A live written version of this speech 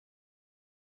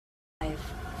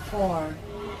5, 4,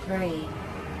 3,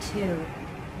 2,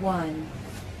 1.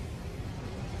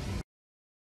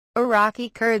 Iraqi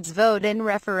Kurds vote in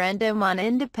referendum on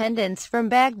independence from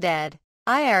Baghdad.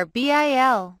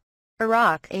 Irbil.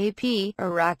 Iraq, AP.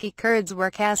 Iraqi Kurds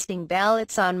were casting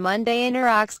ballots on Monday in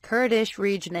Iraq's Kurdish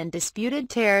region and disputed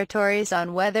territories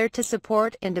on whether to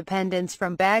support independence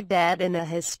from Baghdad in a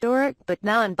historic but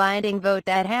non-binding vote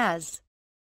that has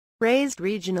raised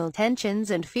regional tensions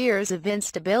and fears of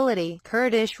instability.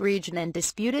 Kurdish region and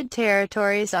disputed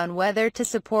territories on whether to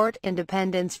support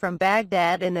independence from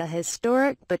Baghdad in a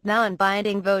historic but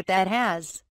non-binding vote that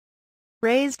has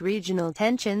raised regional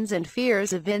tensions and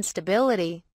fears of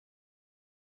instability.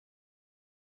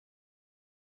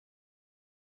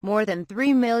 More than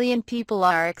 3 million people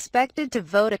are expected to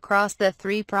vote across the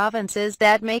 3 provinces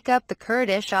that make up the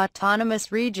Kurdish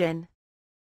Autonomous Region,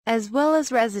 as well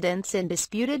as residents in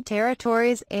disputed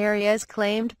territories, areas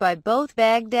claimed by both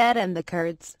Baghdad and the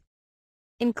Kurds,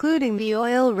 including the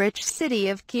oil-rich city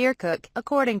of Kirkuk,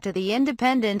 according to the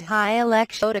independent high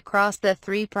election vote across the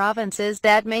 3 provinces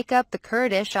that make up the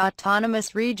Kurdish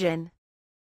Autonomous Region,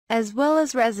 as well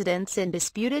as residents in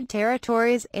disputed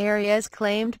territories, areas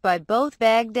claimed by both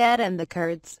Baghdad and the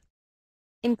Kurds,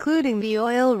 including the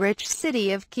oil-rich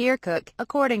city of Kirkuk,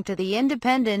 according to the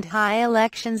Independent High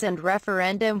Elections and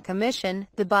Referendum Commission,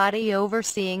 the body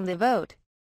overseeing the vote.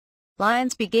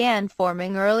 Lines began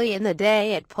forming early in the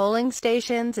day at polling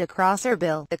stations across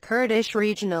Irbil, the Kurdish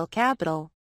regional capital.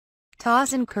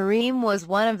 Tahsin Karim was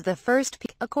one of the first,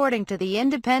 according to the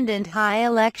Independent High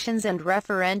Elections and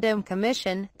Referendum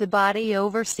Commission, the body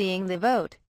overseeing the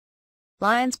vote.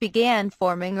 Lines began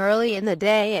forming early in the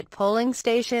day at polling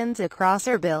stations across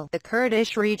Irbil, the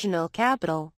Kurdish regional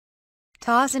capital.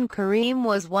 Tahsin Karim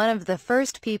was one of the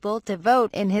first people to vote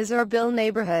in his Irbil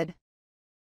neighborhood.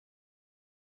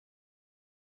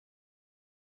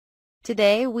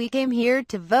 "Today we came here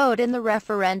to vote in the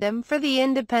referendum for the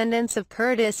independence of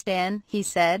Kurdistan," he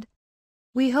said.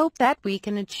 "We hope that we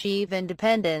can achieve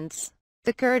independence."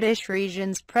 The Kurdish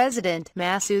region's president,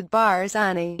 Masoud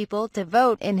Barzani, people to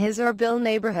vote in his Irbil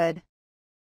neighborhood.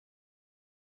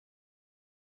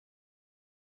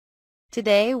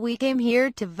 "Today we came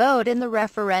here to vote in the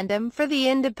referendum for the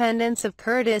independence of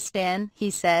Kurdistan,"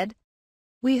 he said.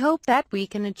 "We hope that we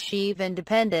can achieve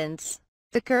independence."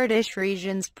 The Kurdish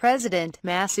region's president,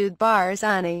 Masoud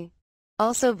Barzani,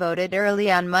 also voted early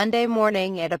on Monday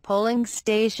morning at a polling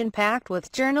station packed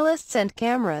with journalists and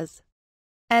cameras.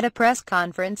 At a press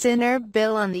conference in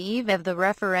Irbil on the eve of the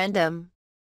referendum,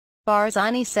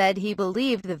 Barzani said he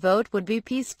believed the vote would be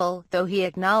peaceful, though he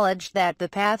acknowledged that the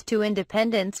path to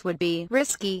independence would be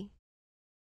risky.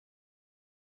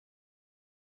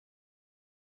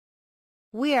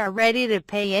 "We are ready to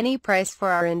pay any price for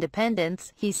our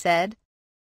independence," he said.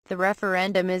 The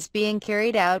referendum is being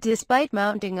carried out despite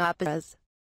mounting opposition.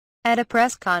 At a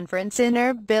press conference in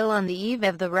Irbil on the eve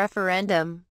of the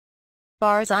referendum,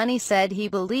 Barzani said he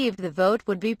believed the vote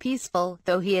would be peaceful,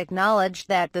 though he acknowledged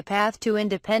that the path to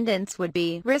independence would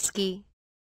be risky.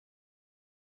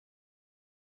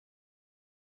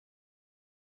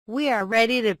 "We are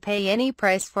ready to pay any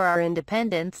price for our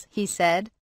independence," he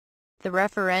said. The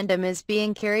referendum is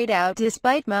being carried out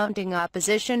despite mounting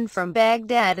opposition from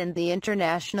Baghdad and the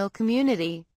international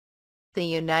community. The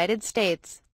United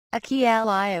States, a key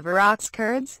ally of Iraq's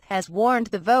Kurds, has warned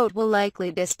the vote will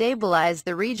likely destabilize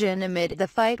the region amid the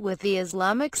fight with the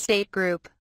Islamic State group.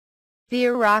 The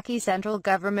Iraqi central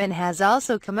government has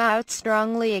also come out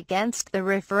strongly against the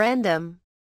referendum,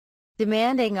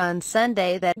 demanding on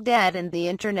Sunday that Baghdad and the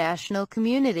international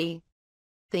community.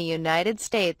 The United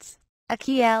States, a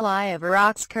key ally of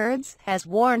Iraq's Kurds, has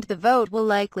warned the vote will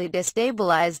likely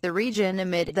destabilize the region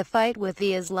amid the fight with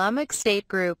the Islamic State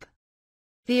group.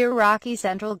 The Iraqi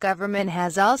central government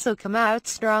has also come out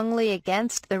strongly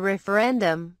against the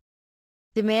referendum,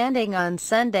 demanding on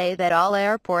Sunday that all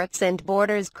airports and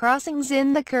borders crossings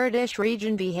in the Kurdish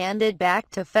region be handed back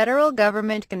to federal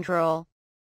government control.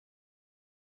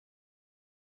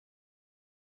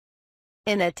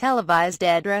 In a televised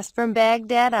address from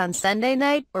Baghdad on Sunday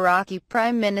night, Iraqi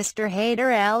Prime Minister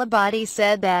Haider al-Abadi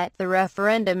said that the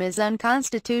referendum is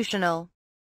unconstitutional.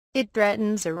 It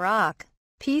threatens Iraq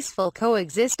peaceful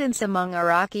coexistence among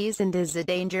Iraqis and is a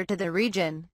danger to the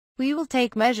region. "We will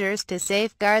take measures to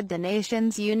safeguard the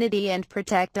nation's unity and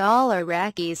protect all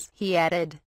Iraqis," he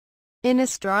added. In a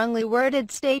strongly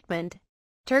worded statement,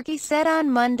 Turkey said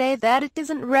on Monday that it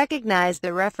doesn't recognize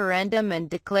the referendum and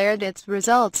declared its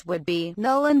results would be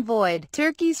null and void.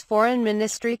 Turkey's foreign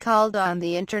ministry called on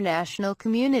the international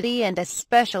community and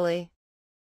especially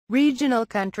regional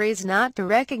countries not to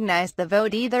recognize the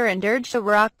vote either and urged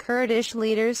Iraqi Kurdish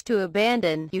leaders to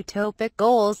abandon utopic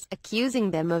goals,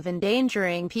 accusing them of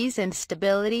endangering peace and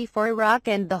stability for Iraq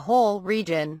and the whole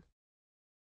region.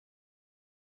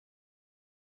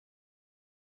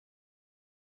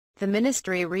 The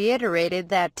ministry reiterated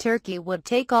that Turkey would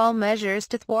take all measures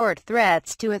to thwart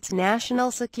threats to its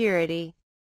national security.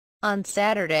 On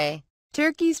Saturday,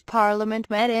 Turkey's parliament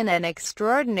met in an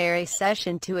extraordinary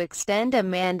session to extend a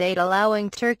mandate allowing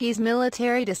Turkey's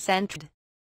military to centre.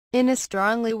 In a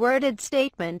strongly worded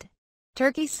statement,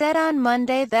 Turkey said on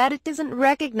Monday that it doesn't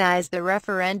recognize the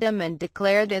referendum and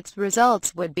declared its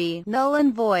results would be null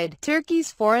and void.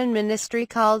 Turkey's foreign ministry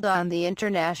called on the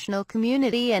international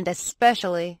community and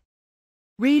especially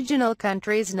regional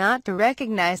countries not to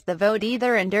recognize the vote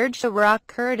either and urged Iraqi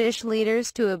Kurdish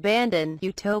leaders to abandon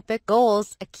utopic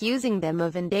goals, accusing them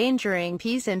of endangering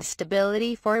peace and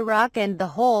stability for Iraq and the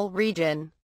whole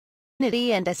region.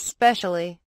 And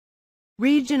especially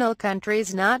regional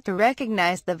countries not to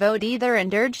recognize the vote either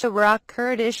and urged Iraqi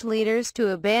Kurdish leaders to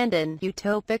abandon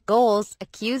utopic goals,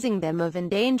 accusing them of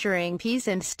endangering peace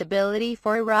and stability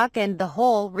for Iraq and the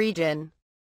whole region.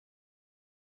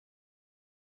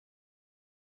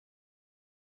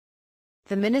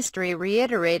 The ministry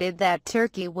reiterated that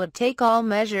Turkey would take all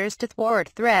measures to thwart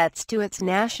threats to its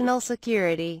national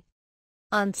security.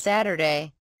 On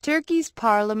Saturday, Turkey's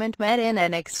parliament met in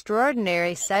an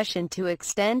extraordinary session to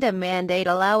extend a mandate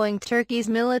allowing Turkey's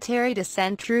military to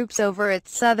send troops over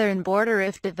its southern border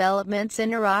if developments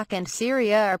in Iraq and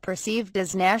Syria are perceived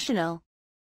as national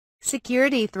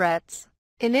security threats.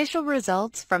 Initial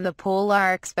results from the poll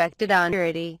are expected on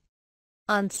Friday.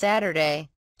 On Saturday,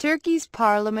 Turkey's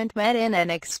parliament met in an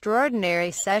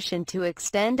extraordinary session to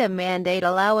extend a mandate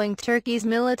allowing Turkey's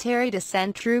military to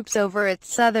send troops over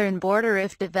its southern border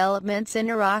if developments in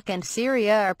Iraq and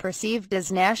Syria are perceived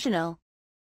as national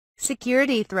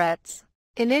security threats.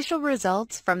 Initial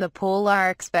results from the poll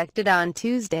are expected on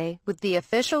Tuesday, with the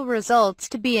official results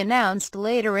to be announced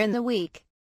later in the week.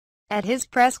 At his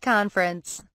press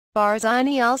conference,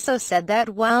 Barzani also said that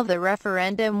while the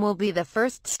referendum will be the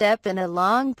first step in a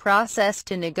long process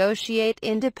to negotiate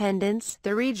independence,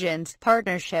 the region's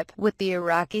partnership with the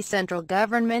Iraqi central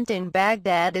government in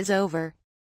Baghdad is over.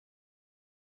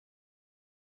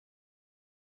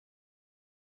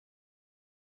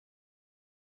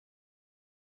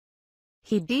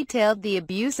 He detailed the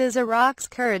abuses Iraq's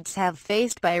Kurds have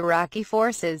faced by Iraqi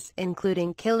forces,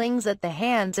 including killings at the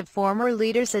hands of former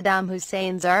leader Saddam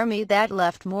Hussein's army that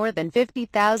left more than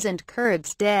 50,000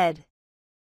 Kurds dead.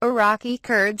 Iraqi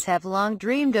Kurds have long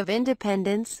dreamed of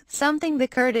independence, something the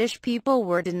Kurdish people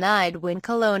were denied when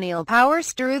colonial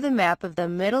powers drew the map of the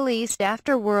Middle East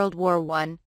after World War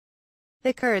I.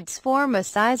 The Kurds form a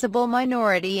sizable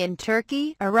minority in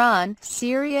Turkey, Iran,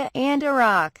 Syria, and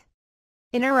Iraq.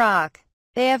 In Iraq,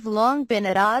 they have long been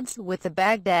at odds with the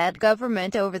Baghdad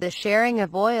government over the sharing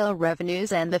of oil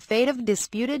revenues and the fate of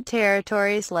disputed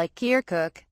territories like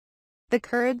Kirkuk. The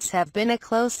Kurds have been a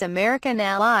close American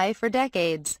ally for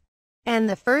decades, and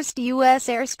the first U.S.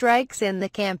 airstrikes in the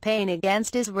campaign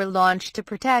against IS were launched to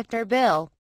protect Irbil.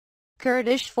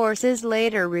 Kurdish forces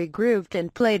later regrouped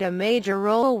and played a major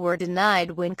role were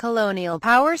denied when colonial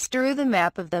powers drew the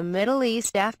map of the Middle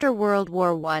East after World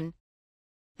War I.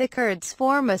 The Kurds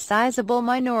form a sizable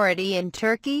minority in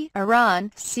Turkey,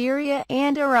 Iran, Syria,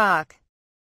 and Iraq.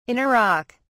 In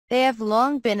Iraq, they have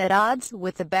long been at odds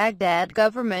with the Baghdad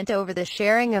government over the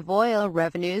sharing of oil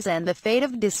revenues and the fate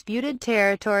of disputed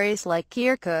territories like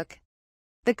Kirkuk.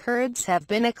 The Kurds have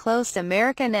been a close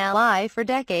American ally for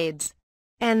decades,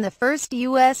 and the first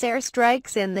U.S.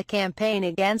 airstrikes in the campaign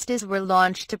against IS were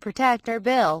launched to protect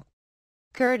Irbil.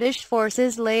 Kurdish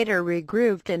forces later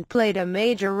regrouped and played a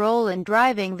major role in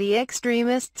driving the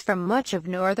extremists from much of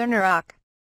northern Iraq,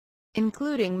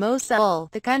 including Mosul,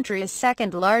 the country's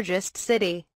second-largest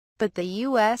city. But the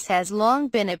U.S. has long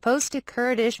been opposed to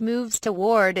Kurdish moves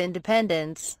toward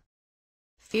independence,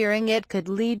 fearing it could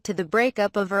lead to the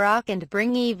breakup of Iraq and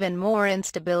bring even more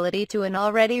instability to an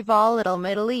already volatile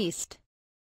Middle East.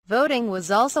 Voting was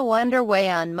also underway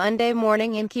on Monday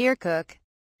morning in Kirkuk.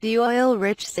 The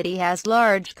oil-rich city has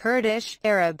large Kurdish,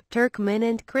 Arab, Turkmen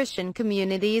and Christian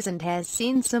communities and has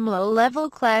seen some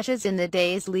low-level clashes in the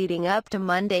days leading up to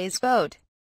Monday's vote.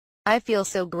 "I feel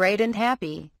so great and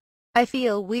happy. I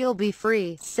feel we'll be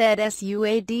free," said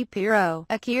Suad Piro,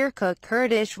 a Kirkuk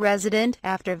Kurdish resident,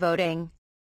 after voting.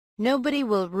 "Nobody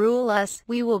will rule us,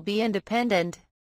 we will be independent."